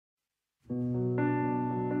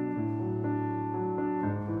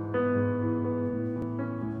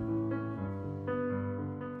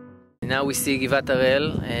Now we see Givat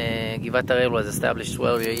Harel. Givat Harel was established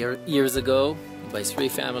 12 years ago by 3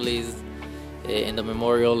 families in the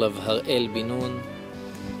memorial of Harel Binun.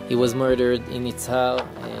 He was murdered in Yitzhar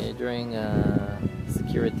during a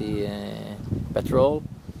security patrol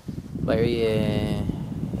by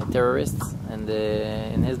terrorists, and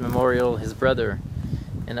in his memorial, his brother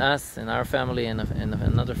and us and our family and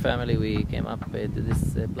another family, we came up to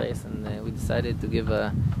this place, and we decided to give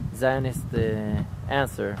a Zionist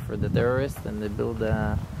answer for the terrorists and build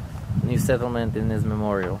a new settlement in his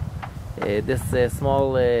memorial. This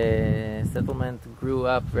small settlement grew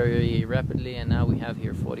up very rapidly, and now we have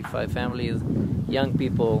here 45 families, young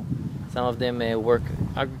people. Some of them work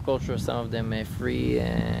agriculture, some of them free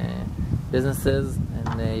businesses,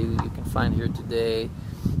 and you can find here today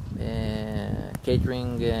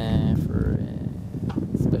catering for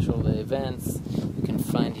special events. You can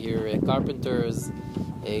find here carpenters,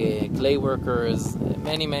 clay workers,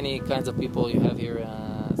 many kinds of people. You have here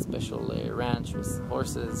a special ranch with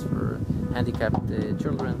horses for handicapped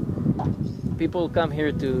children. People come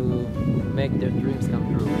here to make their dreams come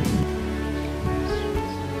true.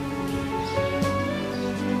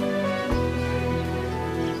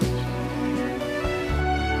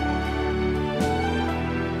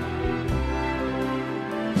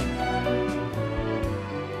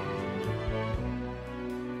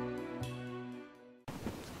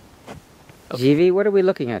 Givi, what are we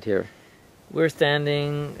looking at here? We're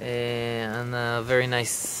standing on a very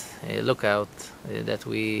nice lookout that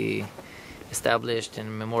we established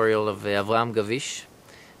in memorial of Avraham Gavish.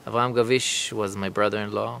 Avraham Gavish was my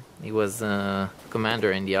brother-in-law. He was a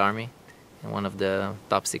commander in the army, in one of the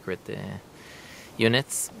top secret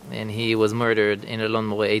units, and he was murdered in Elon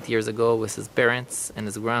More 8 years ago with his parents and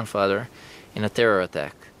his grandfather in a terror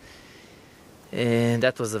attack. And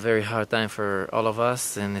that was a very hard time for all of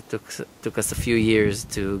us, and it took us a few years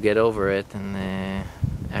to get over it. And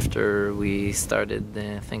after we started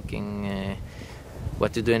thinking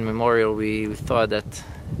what to do in memorial, we thought that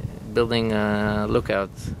building a lookout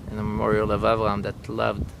in the memorial of Avraham that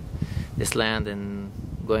loved this land and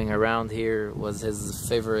going around here was his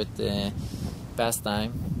favorite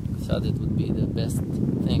pastime. We thought it would be the best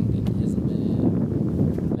thing in his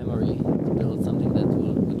memory to build something that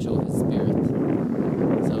would show his spirit.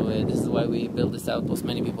 So this is why we build this outpost.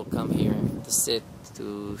 Many people come here to sit,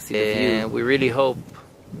 to see the view. We really hope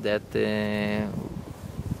that in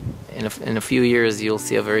a few years you'll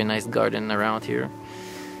see a very nice garden around here,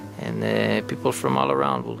 and people from all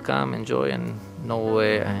around will come, enjoy, and know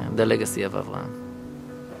the legacy of Avraham.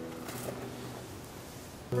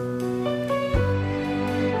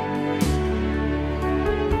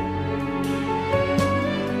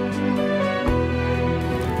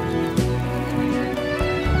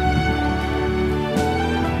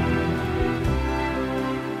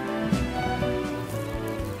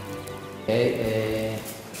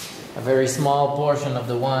 A very small portion of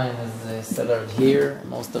the wine is cellared here.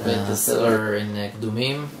 Most of it is cellared in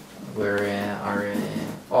Kdumim, where our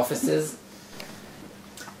office is.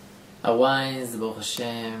 Our wines, Baruch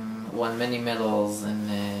Hashem, won many medals in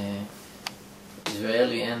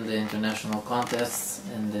Israeli and the international contests,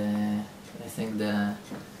 and I think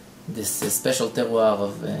this special terroir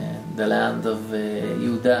of the land of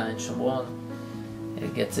Yehuda and Shomron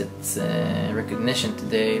gets its recognition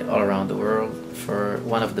today all around the world for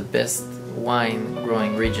one of the best wine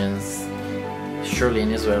growing regions, surely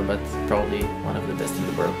in Israel, but probably one of the best in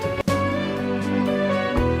the world too.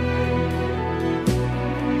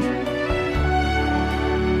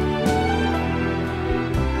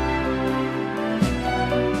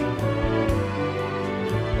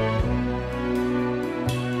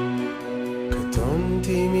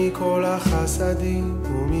 קטונתי מכל החסדים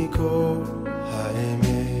ומכל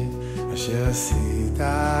האמת אשר עשית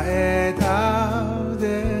את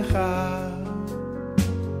עבדך.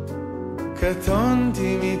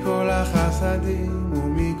 קטונתי מכל החסדים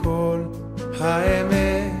ומכל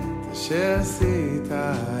האמת אשר עשית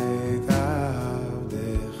את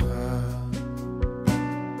עבדך.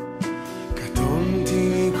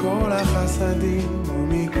 קטונתי מכל החסדים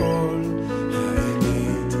ומכל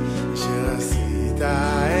האמת אשר עשית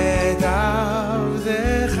את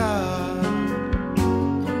עבדך.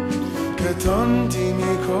 קטונתי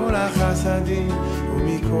מכל החסדים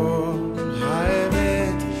ומכל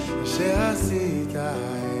האמת שעשית